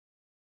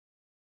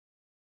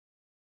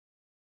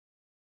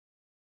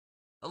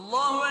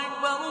Allahu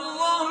Akbar,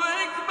 Allahu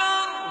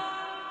Akbar.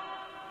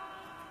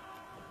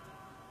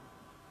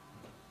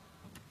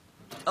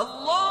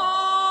 Allahu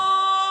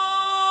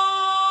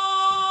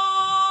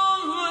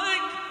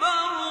Akbar,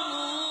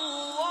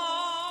 Allahu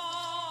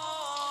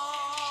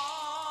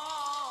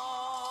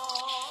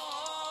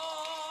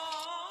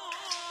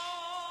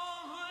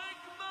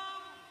Akbar.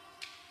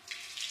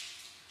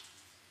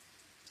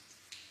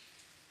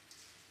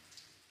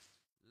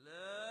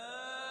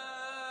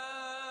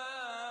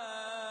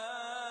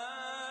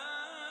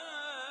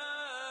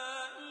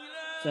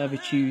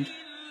 Servitude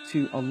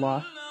to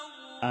Allah,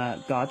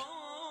 God.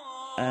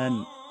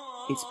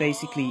 It's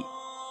basically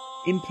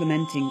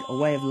implementing a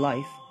way of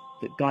life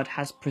that God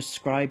has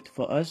prescribed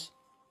for us,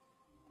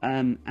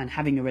 and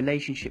having a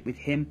relationship with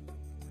Him.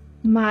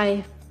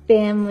 My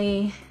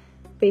family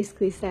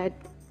basically said,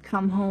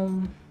 come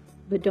home,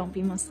 but don't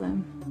be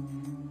Muslim.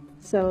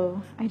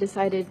 So I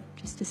decided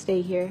just to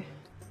stay here.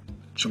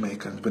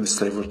 Jamaicans, when the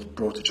slaves were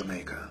brought to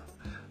Jamaica,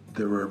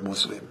 they were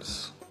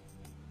Muslims.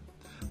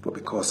 But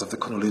because of the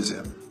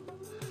colonialism,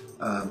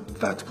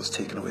 that was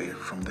taken away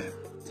from them.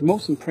 The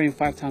Muslim praying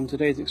 5 times a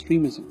day is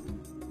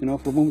extremism. You know,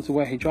 for a woman to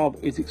wear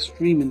hijab is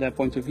extreme in their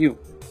point of view.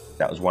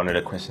 That was one of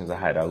the questions I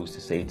had. I used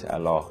to say to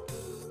Allah,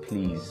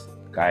 please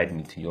guide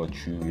me to your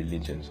true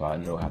religion so I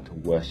know how to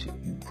worship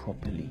you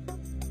properly.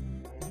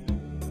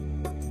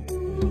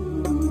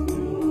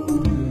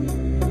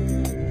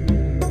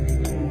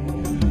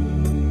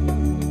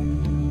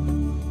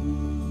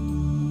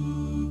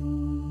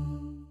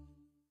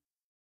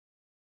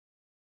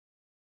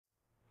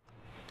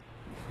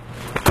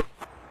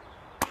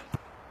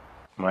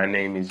 My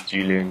name is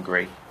Julian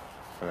Gray,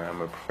 and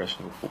I'm a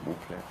professional football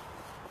player.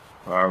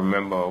 I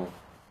remember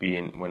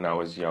when I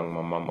was young,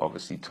 my mum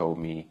obviously told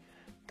me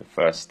the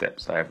first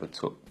steps I ever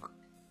took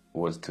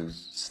was to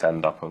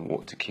stand up and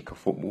walk to kick a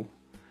football.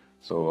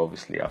 So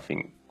obviously I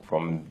think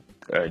from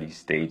the early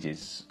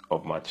stages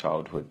of my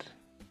childhood,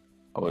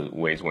 I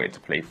always wanted to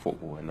play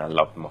football, and I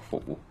loved my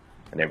football.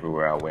 And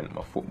everywhere I went,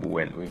 my football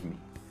went with me.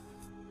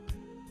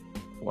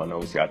 One,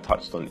 obviously I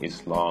touched on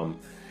Islam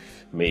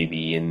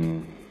maybe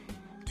in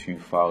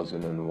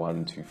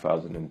 2001,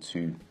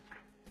 2002,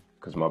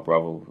 because my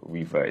brother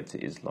reverted to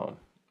Islam,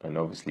 and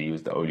obviously he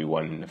was the only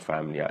one in the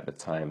family at the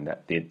time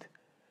that did.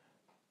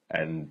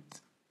 And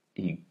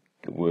he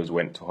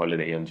went to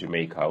holiday in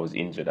Jamaica. I was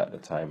injured at the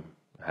time,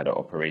 I had an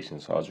operation,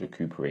 so I was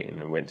recuperating,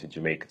 and went to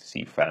Jamaica to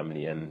see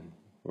family and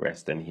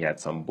rest. And he had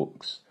some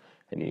books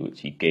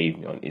which he gave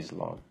me on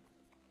Islam,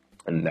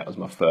 and that was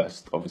my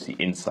first obviously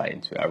insight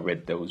into it. I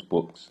read those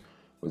books,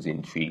 was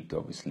intrigued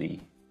obviously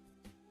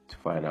to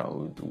find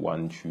out the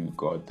one true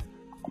God.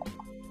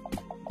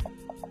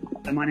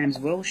 My name's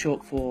Will,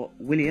 short for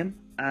William.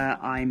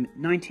 I'm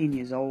 19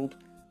 years old,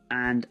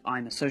 and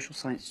I'm a social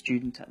science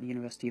student at the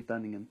University of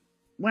Birmingham.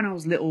 When I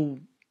was little,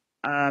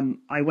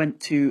 I went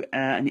to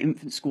an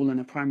infant school and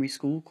a primary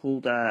school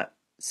called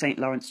St.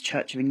 Lawrence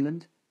Church of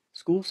England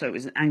school, so it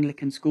was an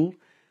Anglican school.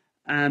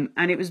 And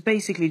it was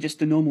basically just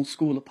a normal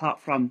school, apart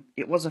from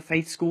it was a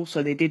faith school,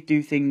 so they did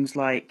do things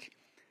like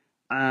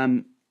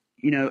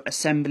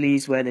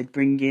assemblies where they'd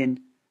bring in,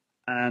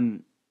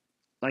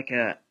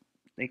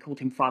 they called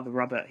him Father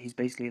Robert. He's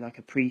basically like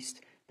a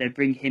priest. They'd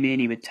bring him in.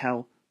 He would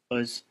tell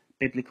us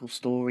biblical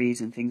stories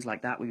and things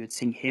like that. We would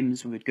sing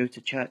hymns. We would go to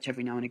church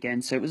every now and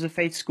again. So it was a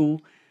faith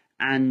school,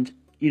 and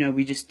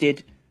we just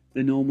did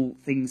the normal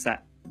things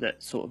that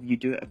sort of you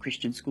do at a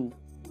Christian school.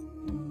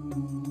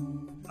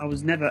 I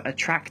was never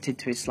attracted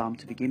to Islam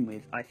to begin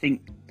with. I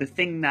think the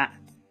thing that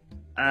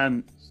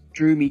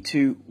drew me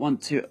to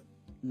want to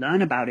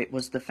learn about it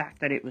was the fact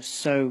that it was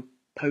so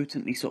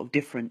potently sort of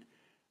different.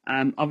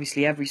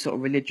 Obviously every sort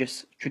of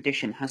religious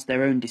tradition has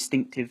their own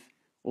distinctive,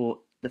 or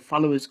the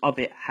followers of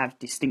it have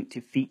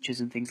distinctive features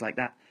and things like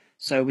that.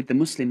 So with the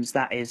Muslims,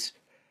 that is,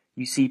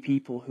 you see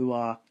people who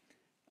are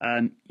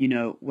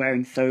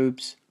wearing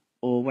thobes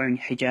or wearing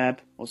hijab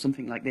or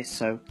something like this.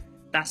 So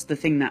that's the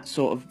thing that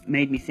sort of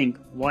made me think,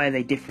 why are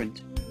they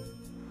different?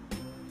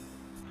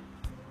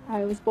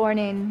 I was born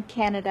in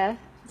Canada,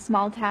 a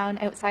small town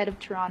outside of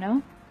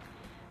Toronto.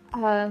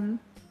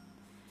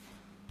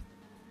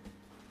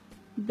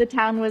 The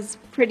town was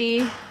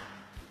pretty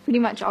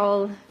much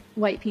all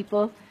white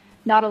people,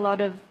 not a lot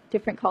of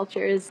different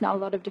cultures, not a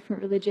lot of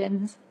different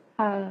religions.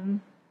 So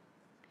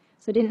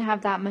I didn't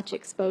have that much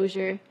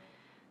exposure.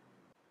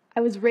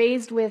 I was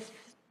raised with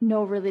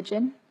no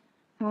religion.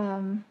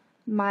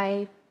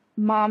 My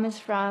mom is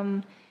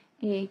from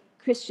a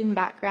Christian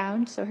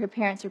background, so her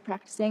parents are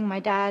practicing. My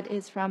dad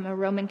is from a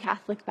Roman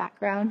Catholic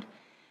background,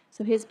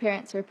 so his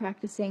parents are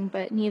practicing,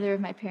 but neither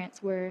of my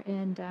parents were.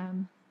 And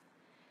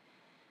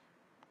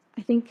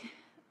I think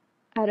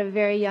at a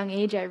very young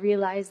age, I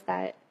realized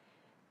that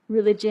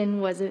religion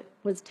was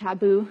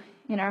taboo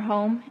in our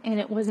home, and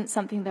it wasn't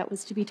something that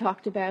was to be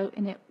talked about,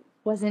 and it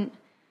wasn't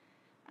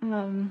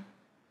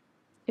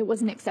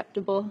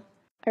acceptable.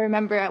 I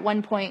remember at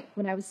one point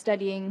when I was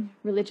studying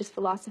religious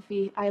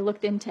philosophy, I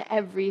looked into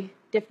every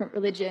different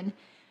religion,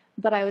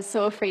 but I was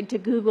so afraid to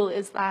Google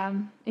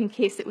Islam in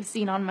case it was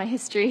seen on my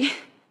history.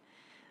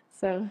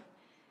 So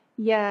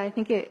Yeah, I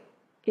think it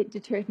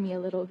deterred me a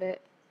little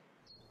bit.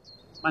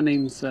 My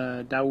name's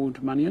Dawood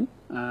Manian.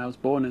 I was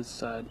born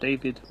as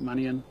David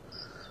Manian.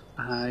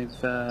 I've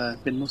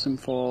been Muslim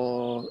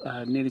for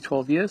nearly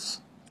 12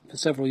 years. For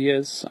several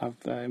years, I've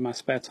in my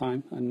spare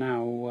time, and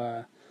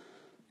now,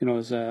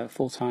 as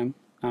full time,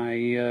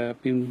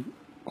 I've been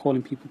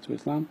calling people to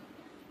Islam.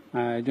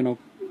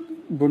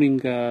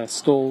 Running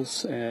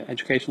stalls,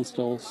 educational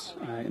stalls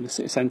in the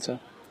city centre,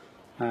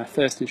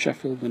 first in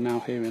Sheffield and now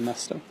here in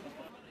Leicester.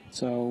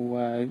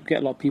 So get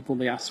a lot of people,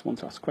 want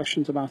to ask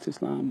questions about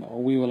Islam,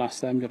 or we will ask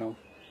them,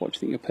 what do you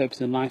think your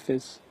purpose in life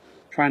is?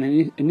 Try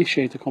and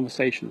initiate a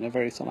conversation in a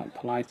very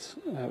polite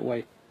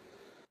way.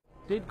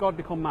 Did God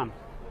become man?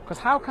 Because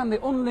how can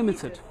the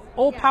unlimited,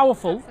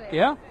 all-powerful,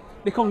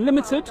 become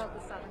limited?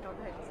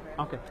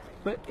 Okay,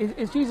 but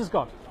is Jesus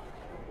God?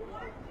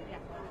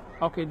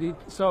 Okay,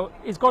 so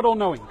is God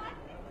all-knowing?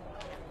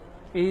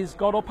 Is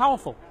God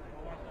all-powerful?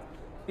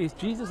 Is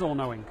Jesus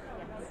all-knowing?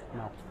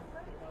 No.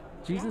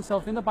 Jesus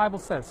himself in the Bible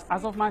says,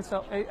 as of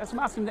myself, as I'm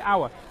asking the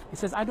hour, he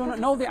says, I do not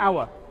know the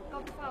hour.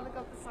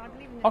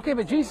 Okay,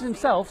 but Jesus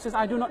himself says,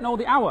 I do not know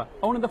the hour.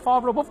 Only the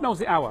Father above knows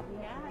the hour.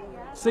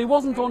 So he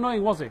wasn't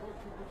all-knowing, was he?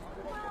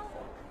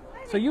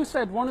 So you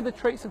said one of the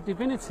traits of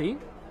divinity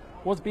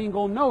was being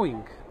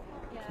all-knowing.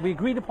 We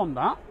agreed upon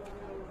that.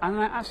 And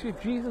I asked you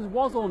if Jesus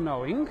was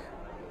all-knowing.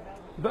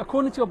 But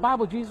according to your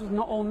Bible, Jesus was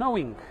not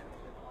all-knowing.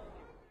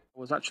 I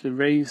was actually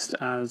raised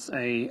as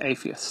an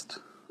atheist.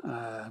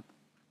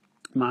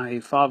 My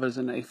father's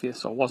an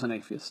atheist, or was an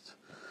atheist.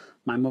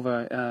 My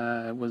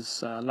mother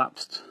was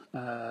lapsed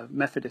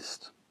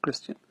Methodist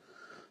Christian.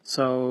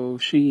 So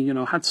she,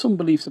 had some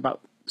beliefs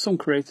about some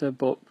creator,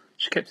 but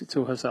she kept it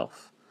to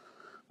herself.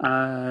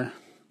 But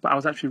I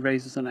was actually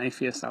raised as an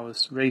atheist. I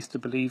was raised to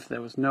believe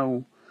there was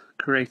no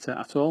creator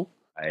at all.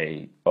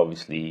 I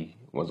obviously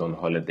was on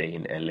holiday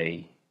in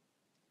LA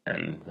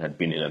and had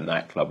been in a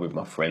nightclub with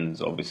my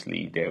friends.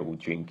 Obviously, they were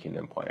drinking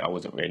and partying. I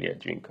wasn't really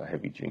a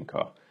heavy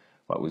drinker,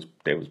 but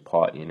they was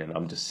partying, and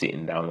I'm just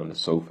sitting down on the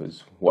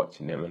sofas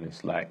watching them, and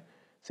it's like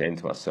saying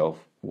to myself,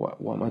 what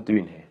am I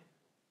doing here?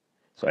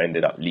 So I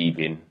ended up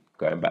leaving,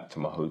 going back to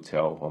my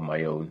hotel on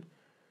my own.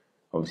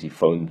 Obviously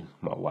phoned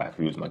my wife,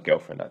 who was my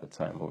girlfriend at the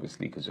time,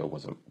 obviously, because I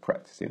wasn't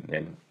practicing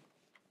then,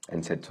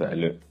 and said to her,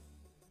 look,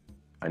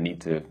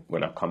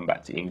 when I come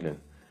back to England,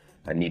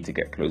 I need to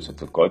get closer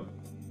to God.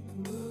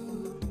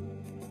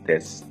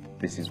 This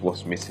is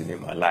what's missing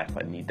in my life.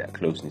 I need that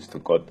closeness to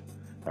God.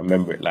 I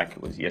remember it like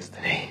it was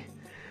yesterday.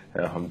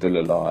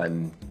 Alhamdulillah.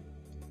 And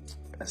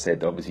I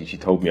said, obviously, she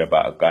told me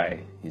about a guy,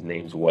 his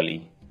name's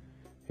Wally,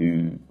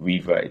 who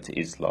reverted to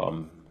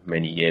Islam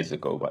many years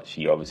ago, but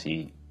she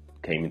obviously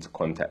came into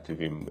contact with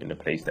him in a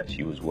place that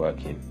she was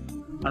working.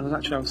 I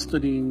was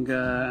studying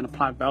an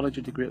applied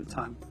biology degree at the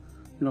time.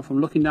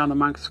 From looking down the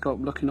microscope,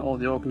 looking at all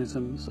the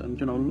organisms,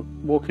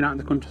 and walking out in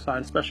the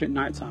countryside, especially at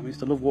night time. I used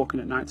to love walking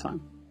at night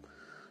time.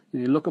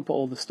 You look up at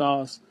all the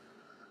stars,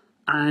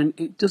 and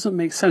it doesn't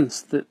make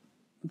sense that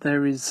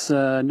there is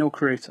no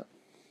creator.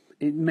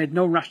 It made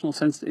no rational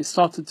sense. It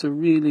started to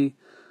really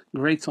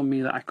grate on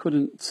me that I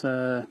couldn't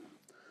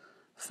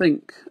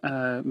think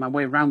my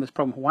way around this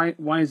problem.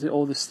 Why is it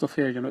all this stuff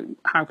here?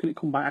 How can it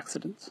come by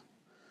accident?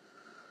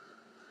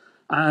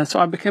 So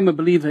I became a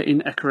believer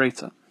in a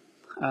creator.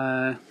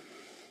 I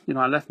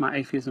left my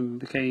atheism and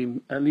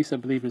became at least a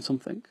believer in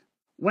something.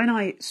 When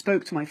I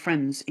spoke to my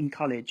friends in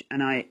college,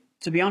 and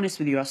to be honest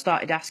with you, I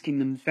started asking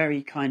them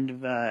very kind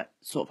of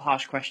sort of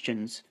harsh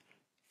questions.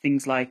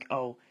 Things like,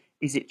 oh,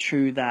 is it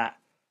true that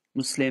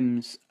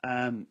Muslims,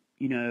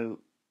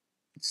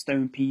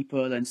 stone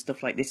people and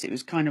stuff like this? It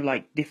was kind of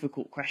like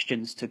difficult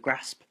questions to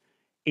grasp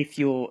if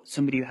you're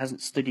somebody who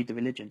hasn't studied the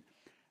religion.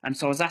 And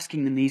so I was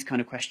asking them these kind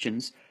of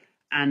questions.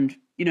 And,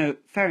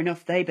 fair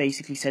enough, they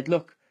basically said,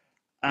 look,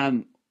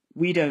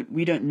 we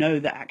don't know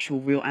the actual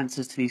real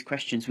answers to these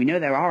questions. We know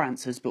there are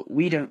answers, but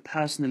we don't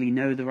personally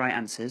know the right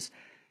answers.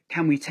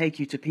 Can we take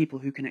you to people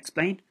who can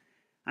explain?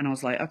 And I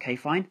was like, okay,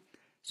 fine.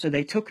 So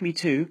they took me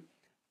to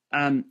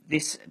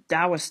this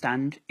dawah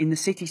stand in the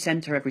city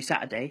centre every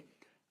Saturday.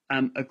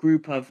 A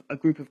group of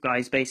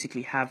guys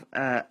basically have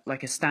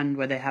like a stand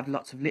where they have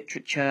lots of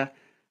literature,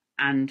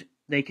 and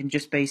they can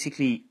just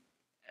basically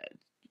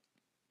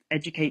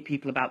educate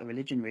people about the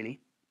religion,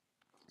 really.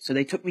 So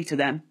they took me to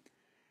them,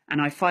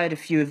 and I fired a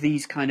few of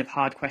these kind of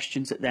hard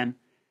questions at them.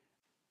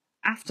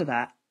 After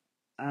that,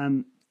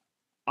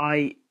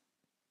 I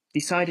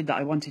decided that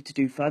I wanted to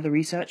do further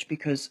research,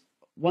 because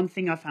one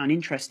thing I found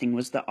interesting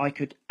was that I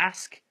could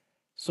ask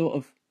sort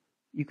of,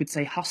 you could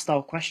say,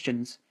 hostile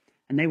questions,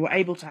 and they were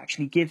able to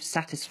actually give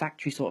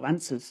satisfactory sort of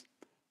answers,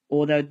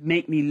 or they'd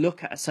make me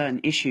look at a certain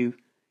issue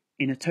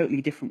in a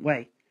totally different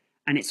way.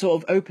 And it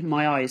sort of opened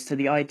my eyes to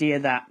the idea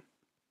that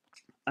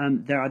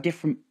there are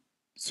different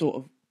sort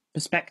of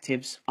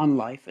perspectives on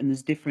life, and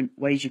there's different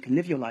ways you can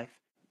live your life.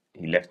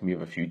 He left me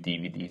with a few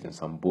DVDs and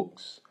some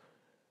books.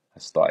 I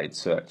started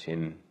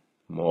searching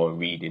more,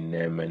 reading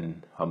them,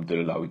 and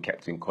alhamdulillah, we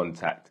kept in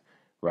contact.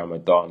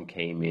 Ramadan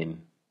came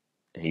in,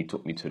 and he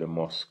took me to the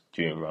mosque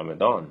during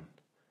Ramadan.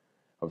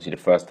 obviously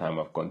the first time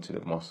I've gone to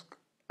the mosque,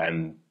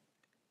 and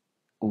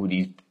all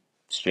these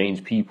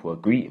strange people are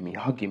greeting me,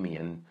 hugging me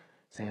and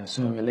saying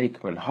Assalamu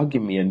alaikum, and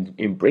hugging me and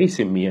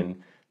embracing me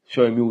and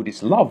showing me all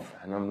this love.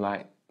 And I'm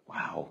like,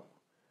 wow,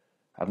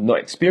 I've not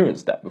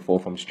experienced that before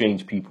from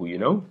strange people, you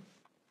know.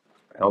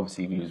 And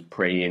obviously we was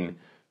praying,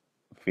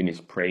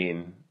 finished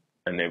praying,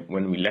 and then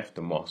when we left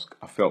the mosque,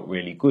 I felt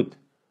really good.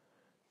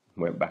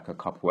 Went back a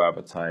couple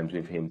other times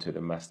with him to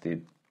the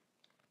masjid.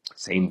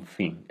 Same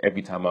thing.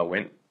 Every time I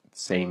went,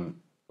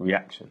 same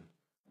reaction.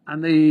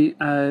 And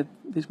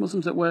these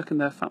Muslims that work in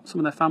some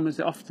of their families,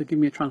 they offer to give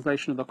me a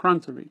translation of the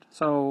Quran to read.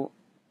 So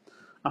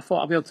I thought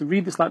I'll be able to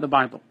read this like the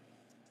Bible.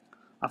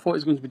 I thought it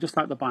was going to be just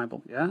like the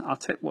Bible. Yeah, I'll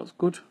take what's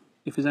good.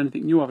 If there's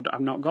anything new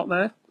I've not got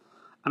there,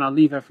 and I'll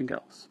leave everything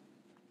else.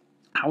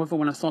 However,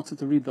 when I started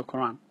to read the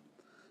Quran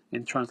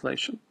in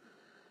translation,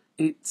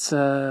 it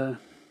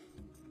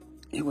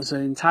was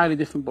an entirely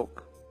different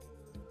book.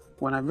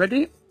 When I read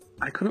it,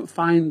 I couldn't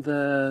find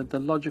the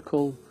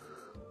logical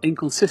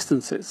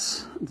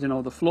inconsistencies, you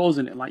know, the flaws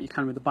in it like you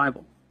can with the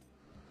Bible.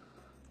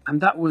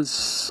 And that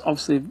was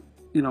obviously,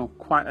 you know,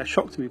 quite a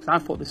shock to me, because I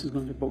thought this was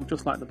going to be a book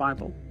just like the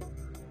Bible.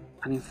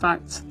 And in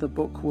fact, the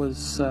book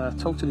was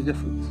totally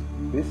different.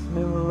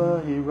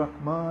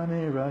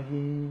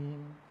 Bismillahirrahmanirrahim.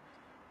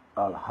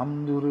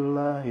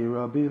 Alhamdulillahi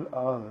Rabbil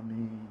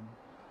Alameen.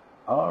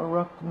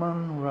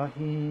 Ar-Rahman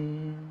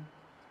Rahim.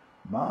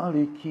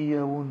 Maliki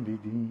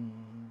Yawmiddin.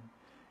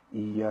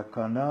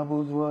 Iyyaka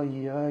na'budu wa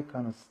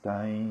iyyaka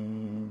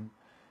nasta'in.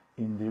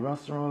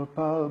 Ihdinas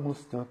siratal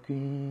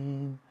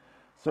mustaqim.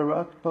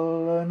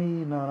 Siratal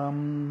ladzina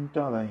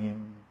an'amta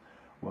 'alaihim.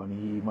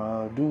 Ghayril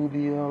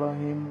maghdubi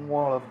 'alaihim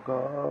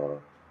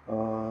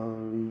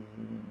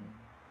waladdallin.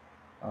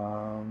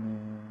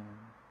 Amen.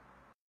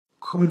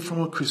 Coming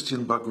from a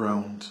Christian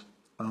background,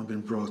 I've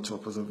been brought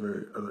up at a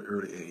very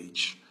early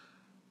age.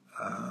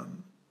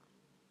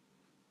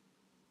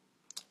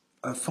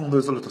 I found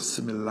there's a lot of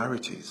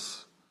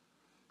similarities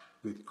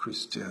with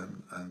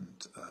Christian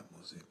and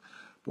Muslim.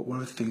 But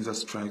one of the things that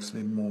strikes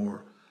me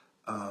more,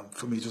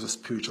 for me, it was a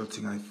spiritual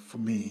thing.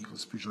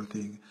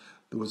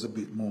 There was a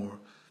bit more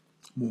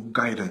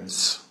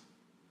guidance,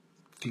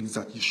 things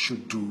that you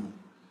should do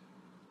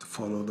to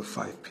follow the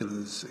 5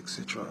 pillars,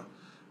 etc.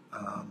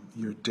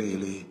 Your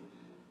daily,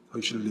 how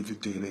you should live your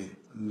daily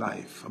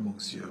life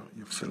amongst your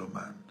fellow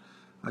man.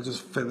 I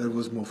just felt there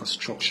was more of a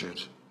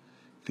structured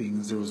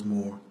things. There was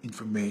more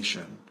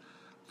information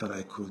that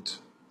I could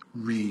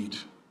read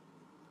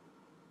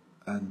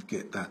and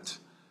get that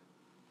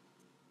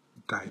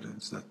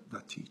guidance, that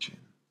teaching.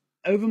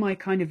 Over my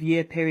kind of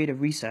year period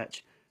of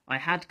research, I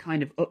had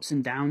kind of ups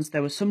and downs.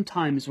 There were some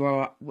times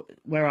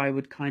where I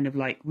would kind of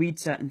like read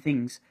certain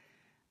things,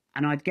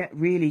 and I'd get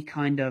really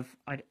kind of,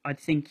 I'd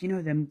think, you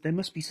know, there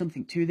must be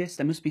something to this,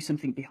 there must be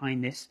something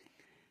behind this.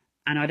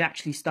 And I'd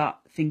actually start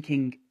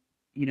thinking,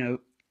 you know,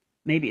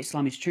 maybe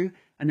Islam is true.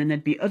 And then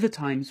there'd be other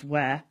times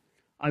where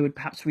I would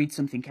perhaps read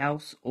something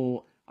else,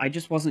 or I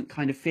just wasn't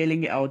kind of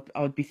feeling it. I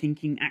would be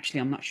thinking, actually,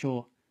 I'm not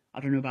sure. I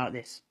don't know about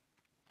this.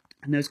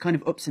 And there's kind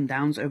of ups and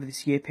downs over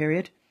this year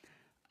period.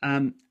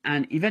 And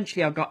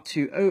eventually I got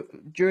to,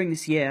 during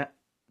this year,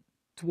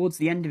 towards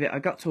the end of it, I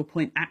got to a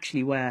point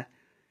actually where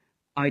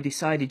I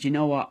decided, you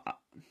know what,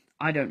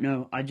 I don't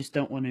know, I just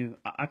don't want to,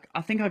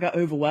 I think I got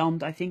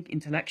overwhelmed, I think,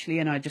 intellectually,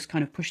 and I just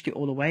kind of pushed it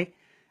all away.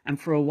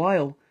 And for a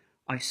while,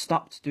 I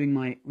stopped doing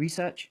my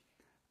research.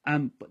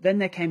 But then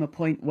there came a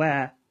point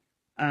where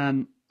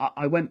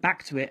I went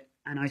back to it,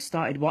 and I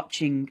started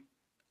watching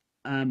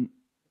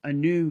a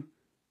new,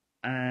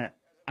 I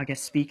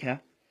guess, speaker,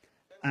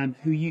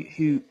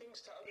 who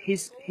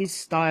his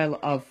style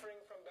of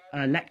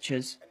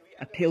lectures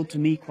appealed to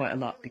me quite a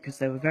lot, because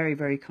they were very,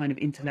 very kind of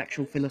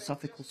intellectual,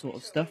 philosophical sort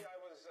of stuff.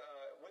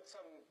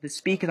 The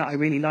speaker that I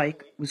really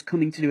like was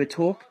coming to do a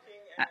talk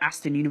at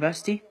Aston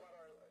University.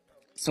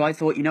 So I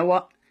thought, you know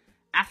what?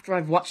 After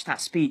I've watched that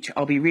speech,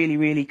 I'll be really,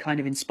 really kind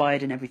of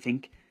inspired and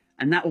everything.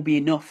 And that will be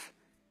enough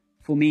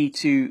for me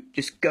to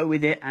just go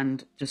with it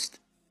and just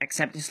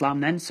accept Islam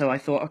then. So I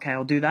thought, okay,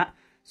 I'll do that.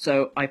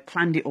 So I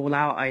planned it all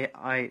out.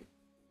 I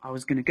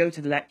was going to go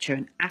to the lecture,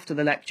 and after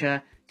the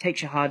lecture, take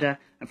Shahada.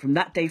 And from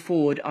that day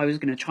forward, I was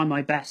going to try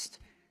my best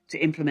to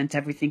implement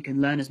everything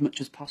and learn as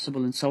much as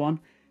possible and so on.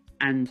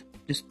 And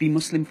just be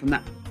Muslim from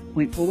that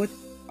point forward.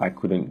 I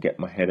couldn't get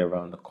my head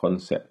around the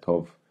concept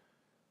of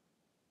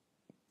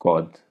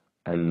God,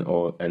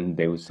 and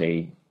they would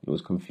say it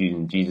was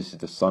confusing. Jesus is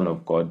the Son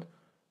of God,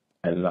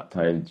 and at that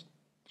time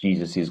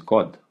Jesus is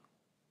God.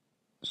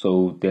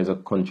 So there's a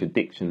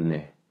contradiction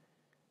there.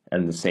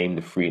 And the same,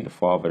 the three, the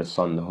Father, the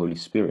Son, the Holy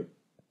Spirit.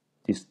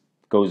 This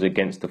goes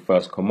against the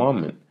first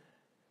commandment.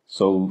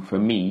 So for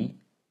me,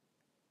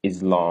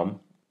 Islam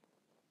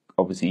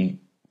obviously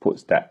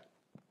puts that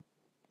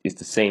it's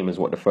the same as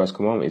what the first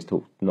commandment is,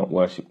 to not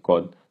worship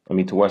God.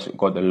 To worship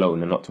God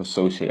alone and not to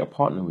associate a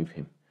partner with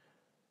him.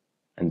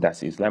 And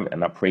that's Islamic.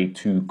 And I pray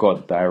to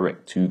God,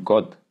 direct to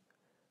God.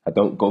 I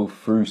don't go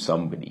through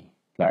somebody,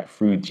 like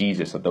through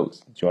Jesus. Do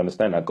you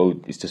understand?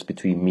 It's just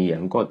between me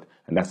and God.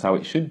 And that's how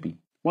it should be.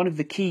 one of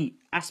the key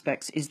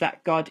aspects is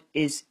that God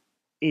is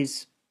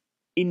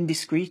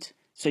indiscrete,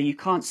 so you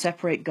can't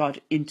separate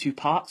God into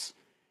parts.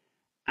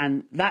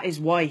 And that is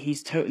why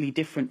he's totally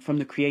different from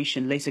the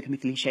creation. Laysa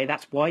kamithlihi shay.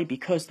 That's why,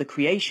 because the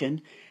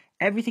creation,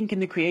 everything in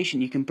the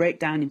creation you can break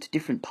down into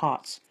different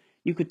parts.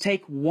 You could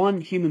take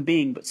one human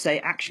being but say,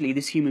 actually,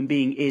 this human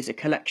being is a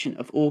collection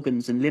of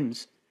organs and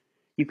limbs.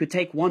 You could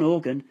take one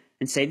organ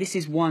and say, this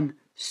is one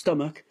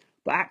stomach,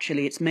 but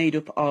actually it's made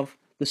up of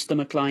the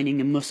stomach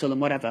lining and muscle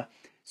and whatever.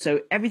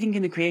 So everything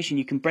in the creation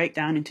you can break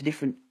down into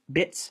different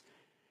bits.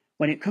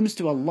 When it comes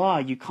to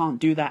Allah, you can't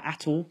do that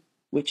at all,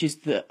 which is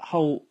the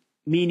whole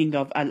meaning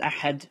of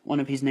Al-Ahad, one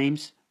of his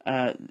names.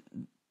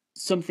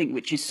 Something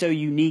which is so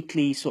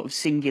uniquely sort of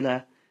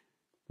singular,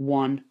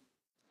 one.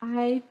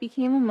 I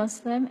became a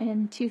Muslim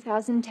in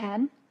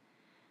 2010,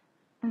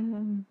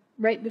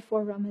 right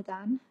before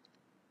Ramadan.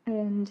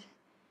 And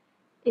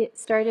it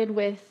started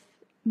with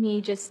me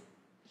just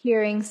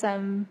hearing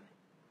some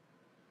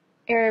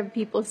Arab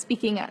people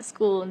speaking at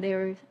school, and they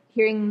were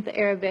hearing the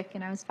Arabic,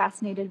 and I was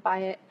fascinated by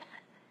it.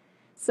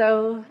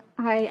 So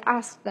I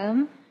asked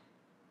them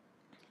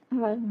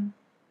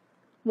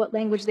what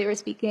language they were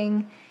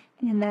speaking,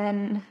 and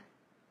then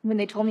when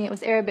they told me it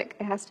was Arabic,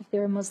 I asked if they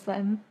were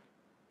Muslim.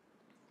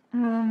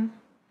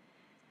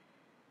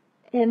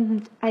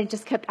 And I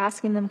just kept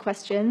asking them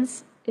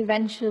questions.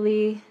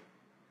 Eventually,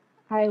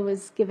 I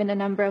was given a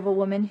number of a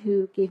woman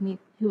who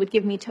would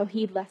give me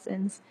Tawheed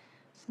lessons,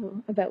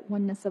 so about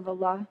oneness of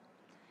Allah.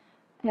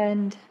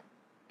 And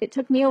it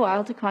took me a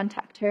while to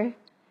contact her,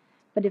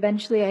 but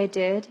eventually I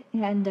did,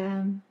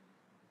 and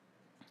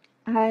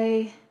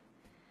I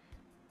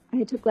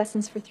took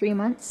lessons for 3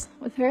 months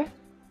with her,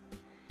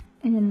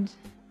 and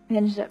I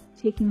ended up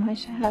taking my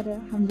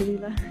Shahada,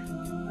 alhamdulillah.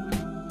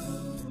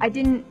 I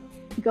didn't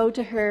go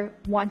to her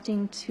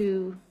wanting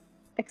to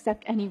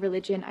accept any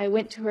religion. I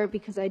went to her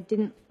because I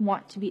didn't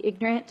want to be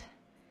ignorant,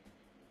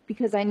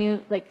 because I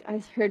knew, like,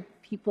 I heard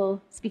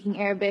people speaking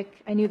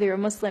Arabic. I knew they were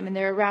Muslim and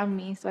they're around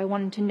me, so I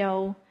wanted to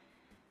know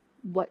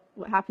what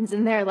happens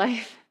in their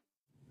life.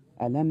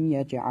 أَلَمْ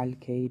يَجْعَلْ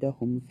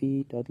كَيْدَهُمْ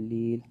فِي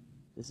تَضْلِيلٍ.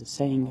 There's a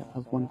saying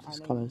of one of the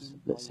scholars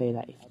that say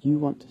that if you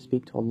want to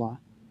speak to Allah,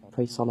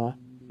 pray Salah.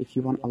 If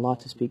you want Allah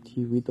to speak to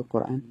you, read the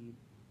Quran.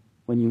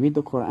 When you read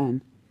the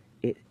Quran,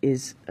 it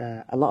is,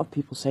 a lot of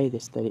people say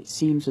this, that it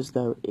seems as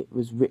though it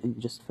was written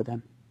just for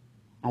them.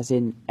 As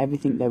in,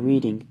 everything they're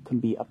reading can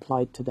be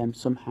applied to them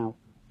somehow,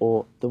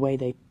 or the way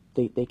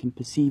they can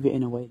perceive it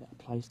in a way that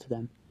applies to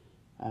them.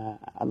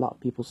 A lot of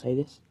people say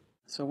this.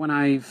 So when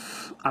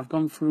I've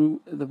gone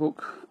through the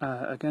book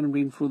again,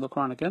 reading through the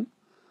Quran again,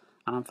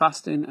 and I'm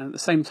fasting, and at the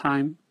same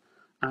time,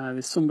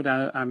 there's somebody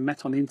I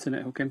met on the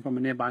internet who came from a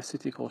nearby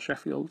city called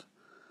Sheffield,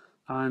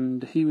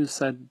 and he was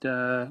said,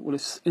 well,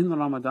 it's in the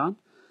Ramadan.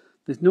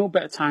 There's no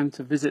better time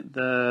to visit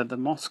the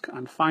mosque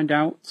and find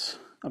out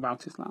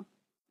about Islam.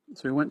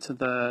 So we went to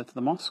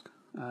the mosque,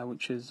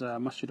 which is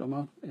Masjid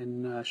Umar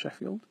in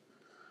Sheffield,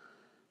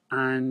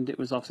 and it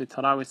was obviously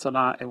Tarawih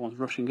Salah. Everyone's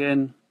rushing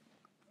in.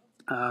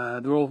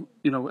 They're all,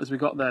 as we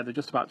got there, they're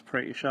just about to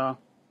pray Isha.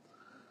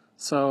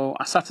 So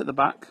I sat at the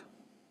back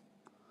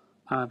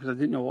because I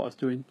didn't know what I was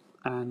doing.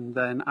 And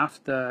then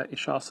after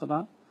Isha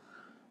Salah,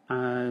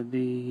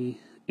 the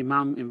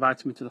Imam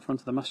invited me to the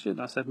front of the masjid.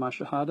 I said my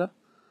Shahada.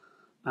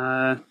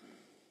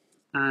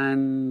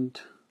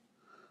 And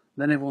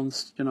then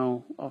everyone's,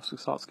 obviously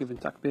starts giving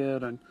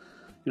takbir, and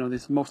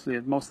this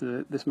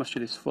this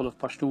masjid is full of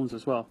Pashtuns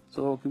as well.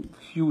 So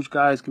huge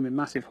guys giving me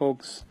massive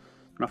hugs,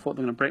 and I thought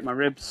they were going to break my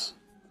ribs.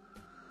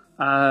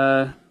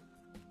 But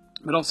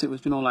obviously it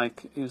was,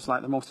 it was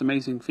like the most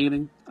amazing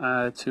feeling.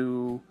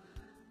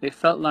 It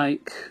felt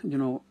like,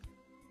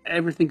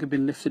 everything had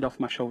been lifted off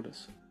my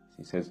shoulders.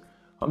 He says,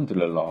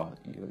 alhamdulillah,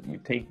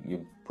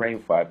 you're praying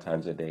 5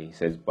 times a day. He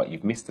says, but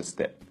you've missed a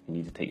step. You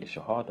need to take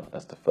your shahada.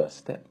 That's the first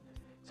step.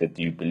 He said,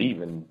 do you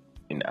believe in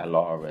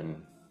Allah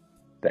and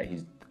that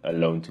He's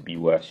alone to be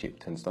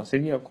worshipped and stuff? I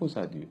said, yeah, of course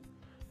I do.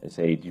 I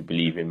said, do you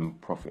believe in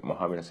Prophet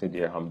Muhammad? I said,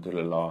 yeah,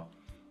 alhamdulillah.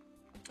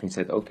 He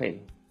said, okay,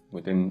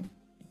 well then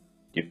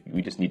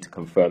we just need to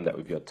confirm that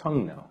with your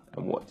tongue now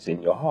and what's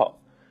in your heart.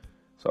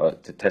 So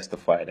to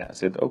testify that, I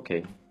said,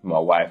 okay. My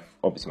wife,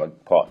 obviously my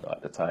partner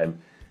at the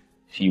time,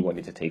 she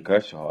wanted to take her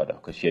shahada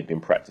because she had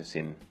been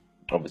practicing,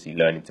 obviously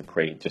learning to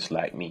pray just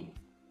like me.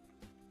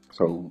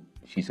 So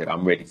she said,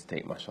 I'm ready to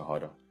take my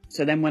shahada.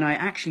 So then when I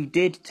actually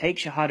did take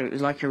shahada, it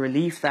was like a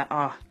relief that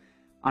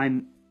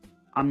I'm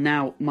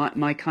now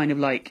my kind of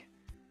like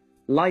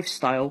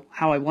lifestyle,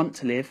 how I want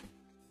to live,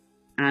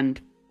 and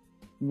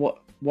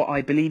what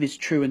I believe is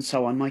true and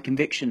so on, my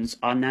convictions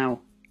are now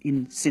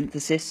in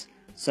synthesis.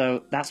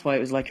 So that's why it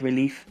was like a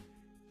relief.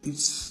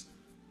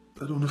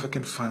 I don't know if I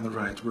can find the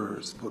right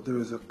words, but there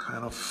is a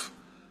kind of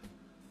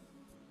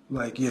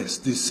like, yes,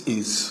 this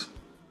is,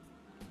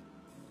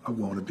 I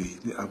want to be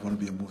a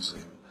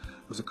Muslim.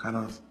 It was a kind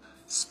of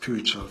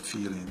spiritual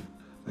feeling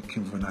that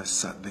came when I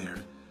sat there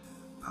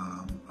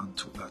and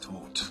took that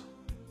oath.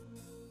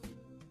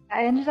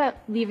 I ended up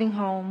leaving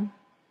home,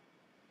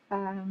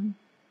 and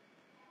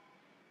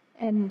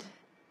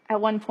at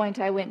one point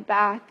I went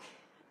back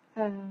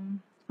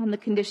on the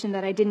condition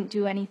that I didn't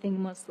do anything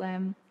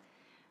Muslim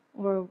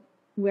or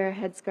wear a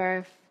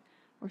headscarf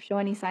or show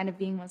any sign of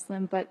being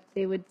Muslim, but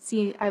they would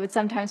see, I would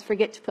sometimes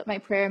forget to put my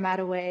prayer mat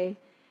away.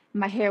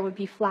 My hair would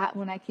be flat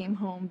when I came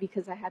home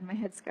because I had my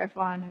headscarf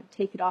on. I'd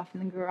take it off in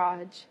the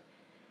garage.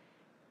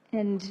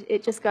 And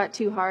it just got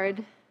too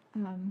hard.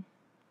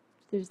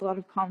 There's a lot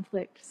of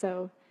conflict,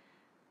 so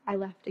I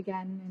left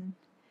again.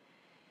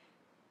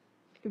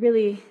 And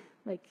really,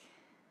 like,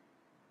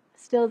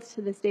 still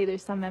to this day,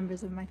 there's some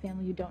members of my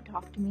family who don't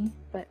talk to me,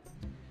 but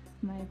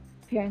my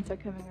parents are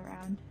coming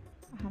around,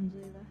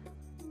 alhamdulillah.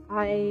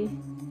 I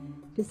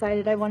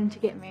decided I wanted to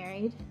get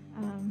married,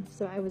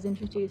 so I was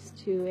introduced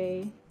to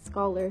a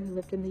scholar who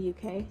lived in the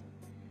UK.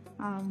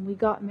 We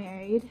got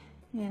married,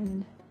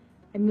 and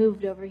I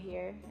moved over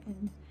here,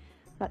 and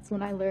that's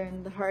when I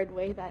learned the hard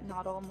way that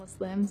not all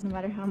Muslims, no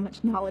matter how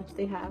much knowledge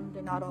they have,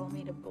 they're not all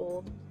made of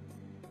gold.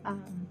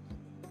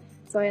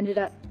 So I ended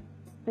up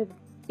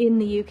in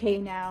the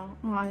UK now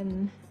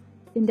on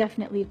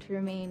indefinite leave to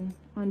remain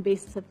on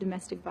basis of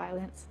domestic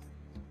violence.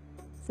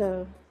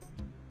 So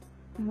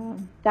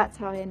that's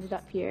how I ended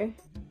up here.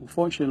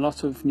 Unfortunately, a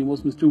lot of new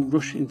Muslims do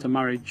rush into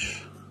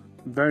marriage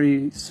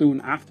very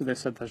soon after they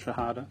said their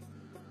Shahada.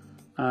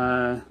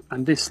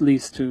 And this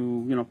leads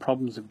to,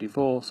 problems of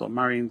divorce or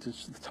marrying to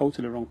the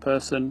totally wrong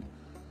person.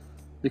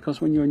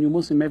 Because when you're a new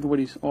Muslim,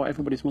 everybody's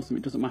Muslim,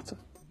 it doesn't matter.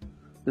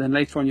 But then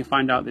later on you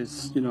find out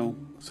there's,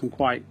 some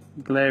quite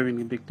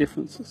glaringly big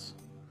differences.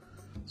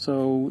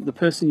 So the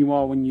person you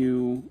are and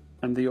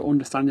your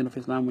understanding of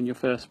Islam when you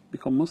first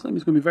become Muslim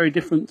is going to be very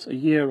different a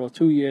year or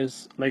 2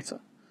 years later.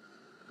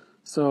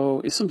 So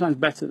it's sometimes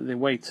better that they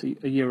wait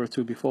a year or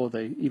two before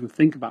they even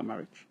think about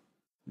marriage.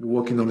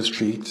 Walking on the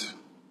street,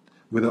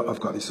 whether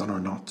I've got this on or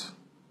not,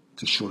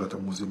 to show that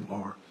I'm Muslim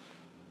or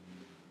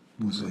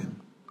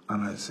Muslim,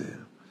 and I say,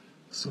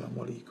 Assalamu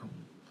alaikum.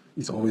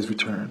 It's always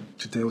returned.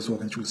 Today I was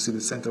walking through the city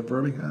centre of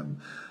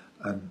Birmingham,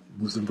 and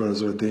Muslim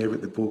brothers are there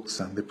with the books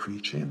and the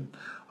preaching,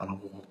 and I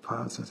walk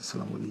past and say,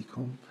 Assalamu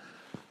alaikum,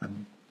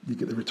 and you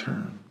get the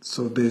return.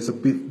 So there's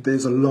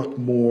a lot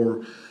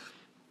more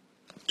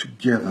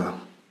together.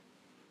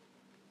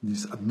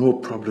 There's no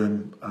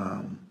problem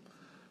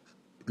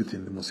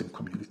within the Muslim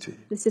community.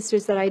 The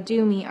sisters that I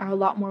do meet are a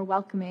lot more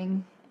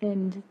welcoming,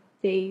 and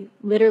they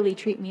literally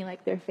treat me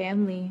like their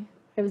family.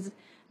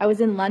 I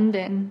was in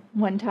London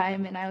one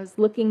time, and I was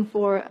looking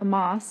for a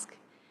mosque,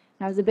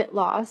 and I was a bit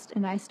lost,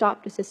 and I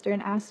stopped a sister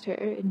and asked her,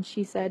 and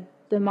she said,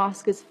 the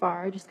mosque is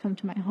far, just come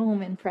to my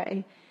home and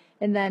pray.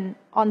 And then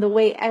on the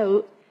way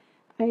out,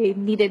 I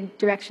needed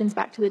directions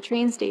back to the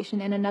train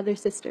station, and another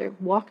sister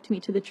walked me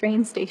to the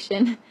train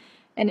station,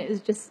 and it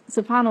was just,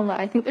 subhanAllah,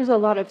 I think there's a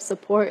lot of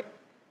support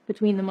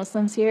between the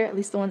Muslims here, at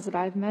least the ones that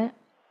I've met.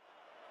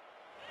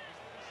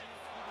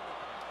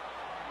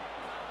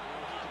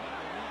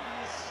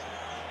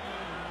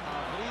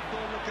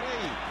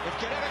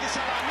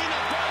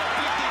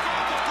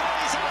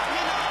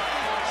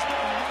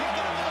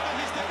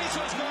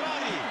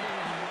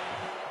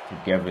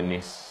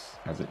 Togetherness,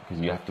 because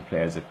you have to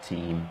play as a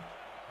team,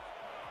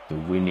 the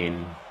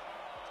winning,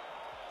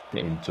 the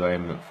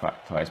enjoyment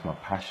factor is my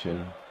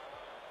passion,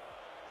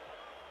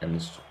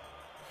 and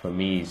for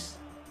me,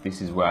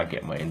 this is where I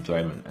get my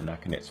enjoyment and I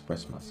can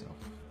express myself.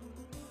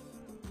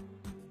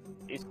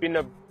 It's been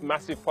a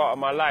massive part of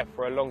my life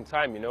for a long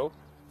time,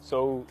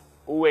 so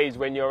always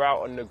when you're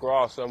out on the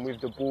grass and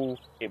with the ball,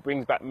 it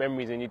brings back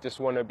memories and you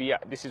just want to be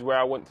this is where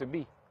I want to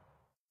be.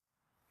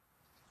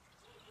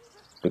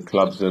 The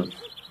clubs that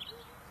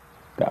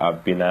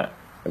I've been at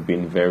have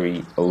been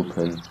very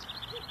open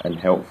and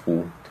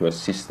helpful to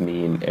assist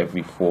me in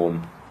every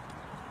form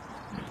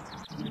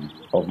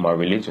of my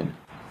religion.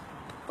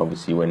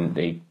 Obviously, when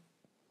they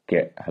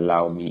get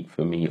halal meat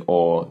for me,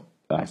 or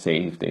I say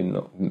if they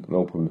no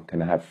problem,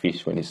 can I have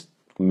fish when it's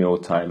meal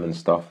time and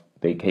stuff,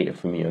 they cater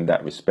for me in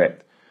that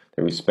respect.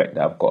 The respect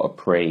that I've got to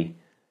pray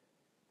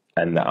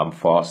and that I'm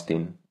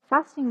fasting.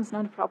 Fasting is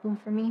not a problem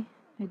for me.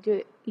 I do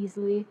it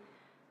easily.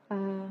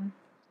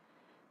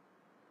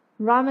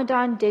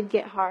 Ramadan did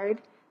get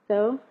hard,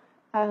 though,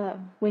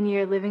 when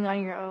you're living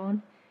on your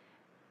own.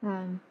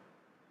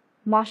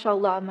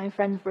 MashaAllah, my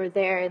friends were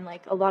there, and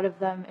a lot of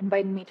them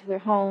invited me to their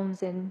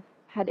homes and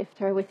had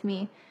iftar with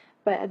me.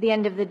 But at the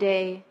end of the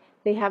day,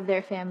 they have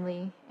their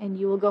family, and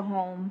you will go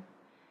home.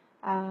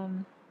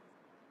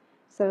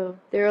 So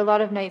there were a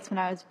lot of nights when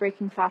I was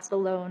breaking fast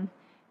alone,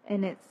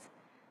 and it's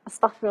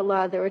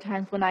astaghfirullah. There were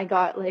times when I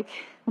got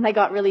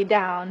really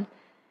down.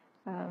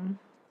 I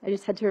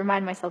just had to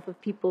remind myself of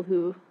people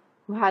who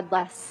had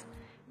less,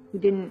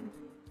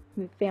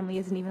 whose family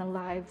isn't even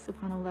alive,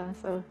 subhanAllah.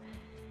 So,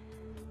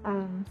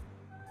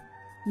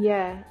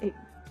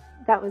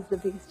 that was the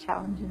biggest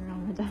challenge in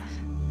Ramadan.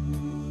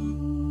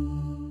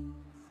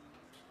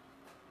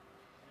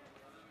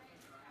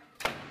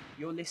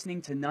 You're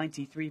listening to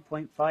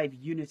 93.5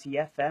 Unity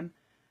FM,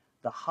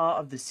 the heart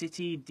of the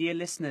city. Dear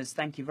listeners,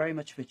 thank you very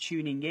much for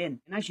tuning in.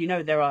 And as you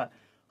know, there are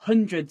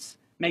hundreds,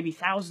 maybe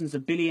thousands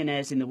of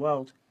billionaires in the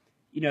world.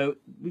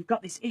 We've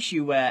got this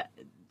issue where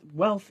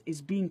wealth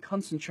is being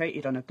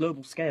concentrated on a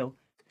global scale.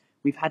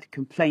 We've had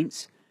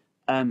complaints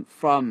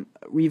from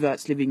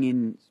reverts living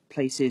in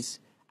places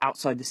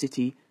outside the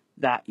city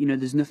that, you know,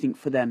 there's nothing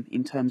for them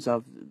in terms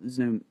of there's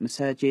no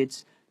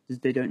masajids,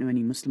 they don't know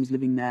any Muslims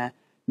living there,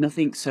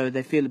 nothing, so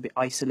they feel a bit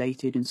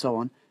isolated and so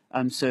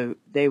on. So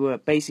they were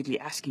basically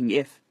asking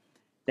if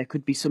there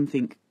could be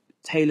something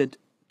tailored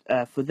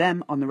for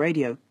them on the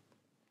radio.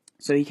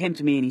 So he came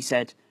to me and he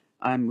said,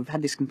 we've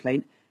had this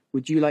complaint,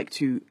 would you like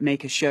to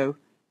make a show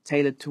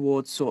tailored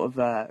towards sort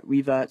of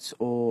reverts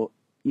or,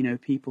 you know,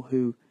 people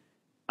who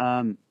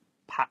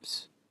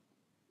perhaps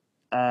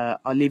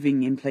are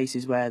living in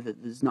places where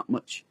there's not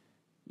much,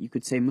 you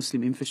could say,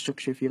 Muslim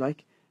infrastructure, if you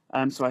like.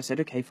 So I said,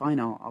 okay, fine,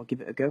 I'll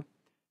give it a go.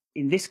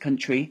 In this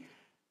country,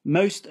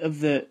 most of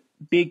the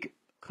big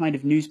kind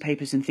of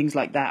newspapers and things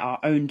like that are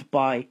owned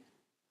by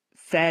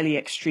fairly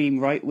extreme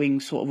right-wing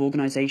sort of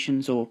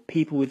organisations or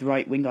people with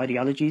right-wing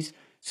ideologies.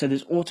 So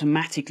there's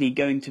automatically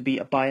going to be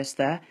a bias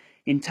there.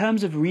 In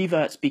terms of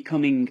reverts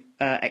becoming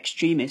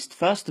extremist,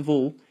 first of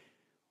all,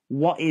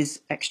 what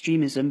is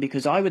extremism?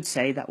 Because I would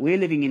say that we're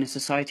living in a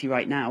society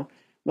right now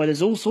where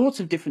there's all sorts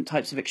of different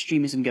types of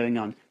extremism going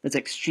on. There's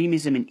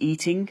extremism in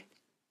eating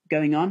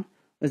going on.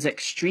 There's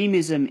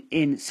extremism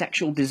in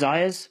sexual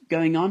desires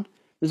going on.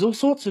 There's all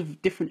sorts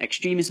of different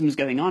extremisms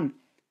going on.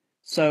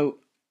 So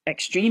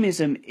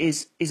extremism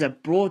is a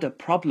broader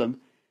problem.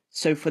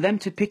 So for them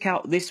to pick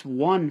out this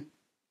one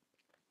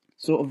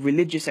sort of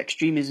religious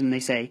extremism, they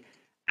say,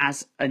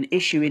 as an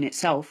issue in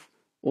itself,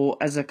 or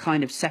as a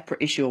kind of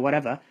separate issue or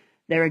whatever,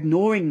 they're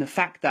ignoring the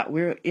fact that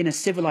we're in a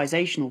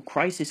civilizational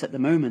crisis at the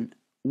moment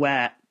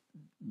where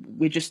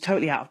we're just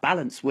totally out of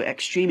balance. We're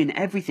extreme in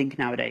everything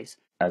nowadays.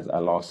 As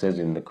Allah says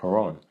in the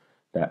Quran,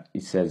 that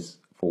it says,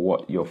 for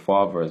what your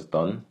father has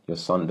done, the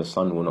son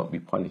will not be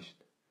punished,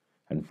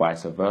 and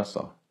vice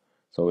versa.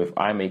 So if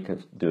I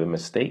do a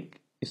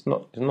mistake, it's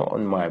not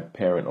on my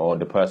parent or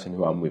the person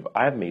who I'm with.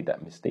 I've made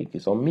that mistake.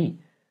 It's on me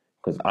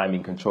because I'm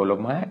in control of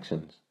my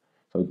actions.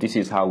 So this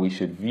is how we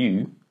should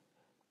view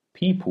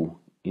people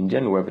in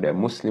general, whether they're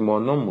Muslim or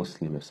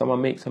non-Muslim. If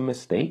someone makes a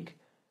mistake,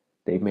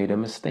 they've made a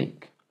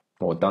mistake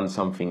or done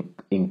something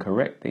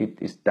incorrect.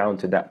 It's down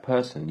to that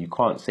person. You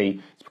can't say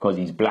it's because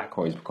he's black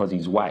or it's because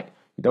he's white.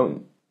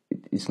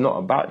 It's not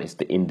about this,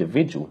 the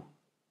individual.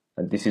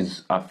 And this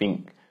is, I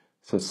think,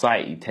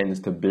 society tends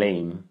to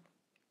blame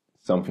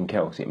something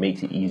else. It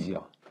makes it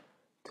easier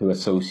to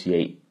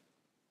associate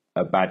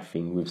a bad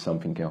thing with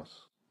something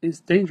else. It's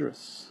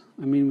dangerous.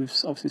 I mean, we've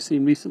obviously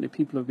seen recently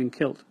people have been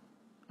killed.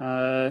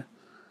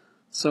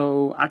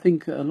 So I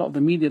think a lot of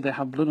the media, they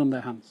have blood on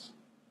their hands.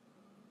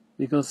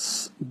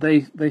 Because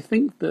they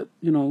think that,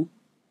 you know,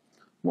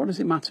 what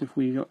does it matter if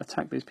we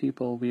attack these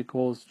people, we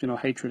cause, you know,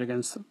 hatred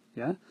against them,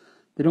 yeah?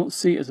 They don't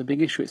see it as a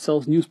big issue. It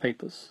sells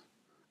newspapers.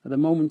 At the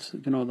moment,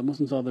 you know, the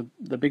Muslims are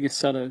the biggest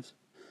sellers,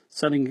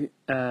 selling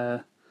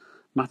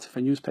matter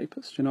for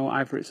newspapers. You know,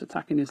 either it's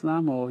attacking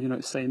Islam or, you know,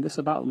 it's saying this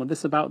about them or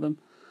this about them,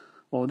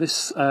 or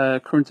this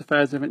current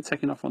affairs event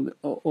taking off on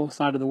the other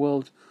side of the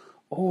world.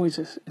 Always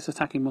it's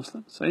attacking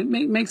Muslims. So it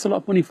makes a lot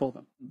of money for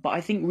them. But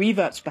I think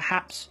reverts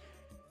perhaps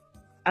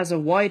as a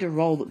wider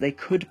role that they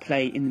could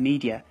play in the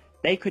media,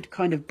 they could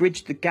kind of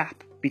bridge the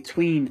gap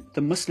between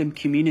the Muslim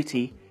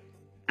community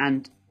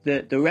and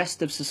the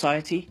rest of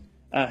society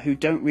who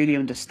don't really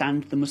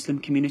understand the Muslim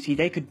community.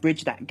 They could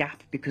bridge that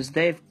gap because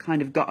they've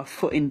kind of got a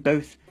foot in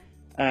both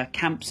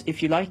camps,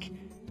 if you like,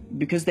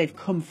 because they've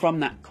come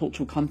from that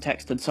cultural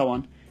context and so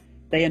on.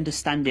 They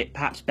understand it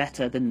perhaps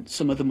better than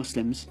some other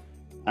Muslims,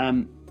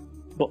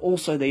 but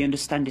also they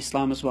understand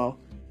Islam as well.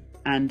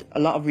 And a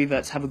lot of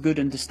reverts have a good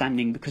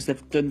understanding because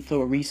they've done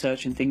thorough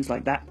research and things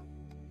like that.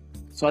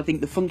 So I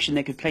think the function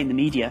they could play in the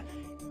media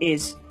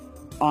is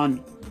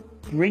on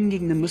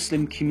bringing the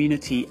Muslim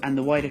community and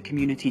the wider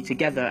community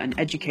together and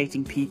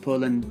educating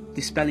people and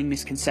dispelling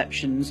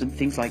misconceptions and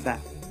things like that.